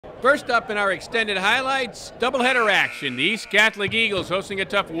First up in our extended highlights, doubleheader action. The East Catholic Eagles hosting a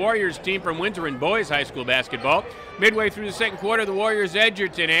tough Warriors team from Windsor in boys high school basketball. Midway through the second quarter, the Warriors'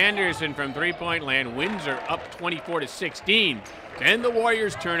 Edgerton Anderson from three-point land. Windsor up 24-16. Then the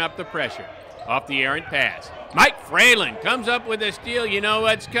Warriors turn up the pressure. Off the errant pass, Mike Fralin comes up with a steal. You know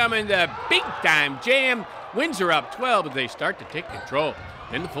what's coming, the big-time jam. Windsor up 12 as they start to take control.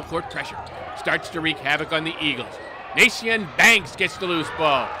 Then the full-court pressure starts to wreak havoc on the Eagles. Nacian Banks gets the loose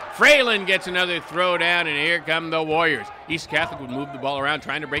ball. Fralin gets another throw down, and here come the Warriors. East Catholic would move the ball around,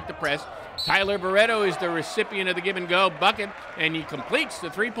 trying to break the press. Tyler Barreto is the recipient of the give-and-go bucket, and he completes the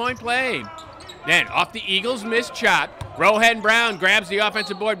three-point play. Then, off the Eagles' missed shot, Rohan Brown grabs the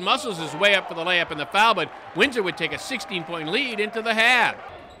offensive board, muscles his way up for the layup and the foul, but Windsor would take a 16-point lead into the half.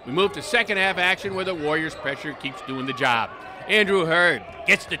 We move to second-half action where the Warriors' pressure keeps doing the job. Andrew Hurd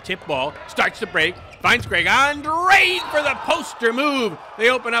gets the tip ball, starts to break, finds Greg Andrade for the poster move. They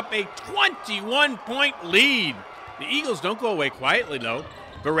open up a 21-point lead. The Eagles don't go away quietly, though.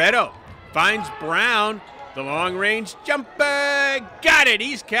 Barreto finds Brown. The long-range jumper. Got it.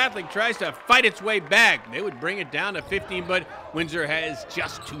 East Catholic tries to fight its way back. They would bring it down to 15, but Windsor has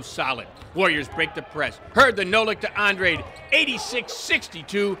just too solid. Warriors break the press. Hurd the no-look to Andrade.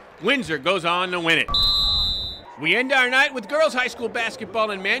 86-62. Windsor goes on to win it. We end our night with girls high school basketball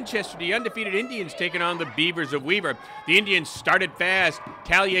in Manchester. The undefeated Indians taking on the Beavers of Weaver. The Indians started fast.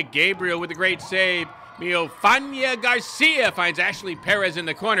 Talia Gabriel with a great save. Miofania Garcia finds Ashley Perez in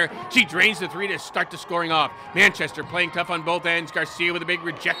the corner. She drains the three to start the scoring off. Manchester playing tough on both ends. Garcia with a big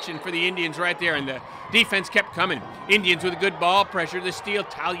rejection for the Indians right there, and the defense kept coming. Indians with a good ball pressure. The steal,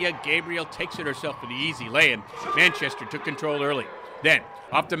 Talia Gabriel takes it herself for the easy lay-in. Manchester took control early. Then,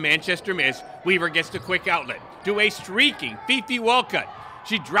 off the Manchester miss, Weaver gets the quick outlet to a streaking Fifi Walcott.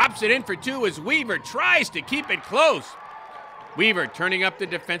 She drops it in for two as Weaver tries to keep it close. Weaver turning up the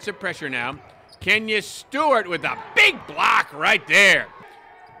defensive pressure now. Kenya Stewart with a big block right there.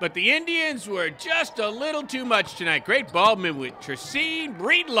 But the Indians were just a little too much tonight. Great ball movement with Tracine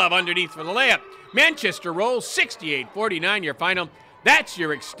Breedlove underneath for the layup. Manchester rolls 68-49 your final. That's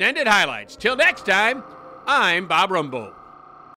your extended highlights. Till next time, I'm Bob Rumble.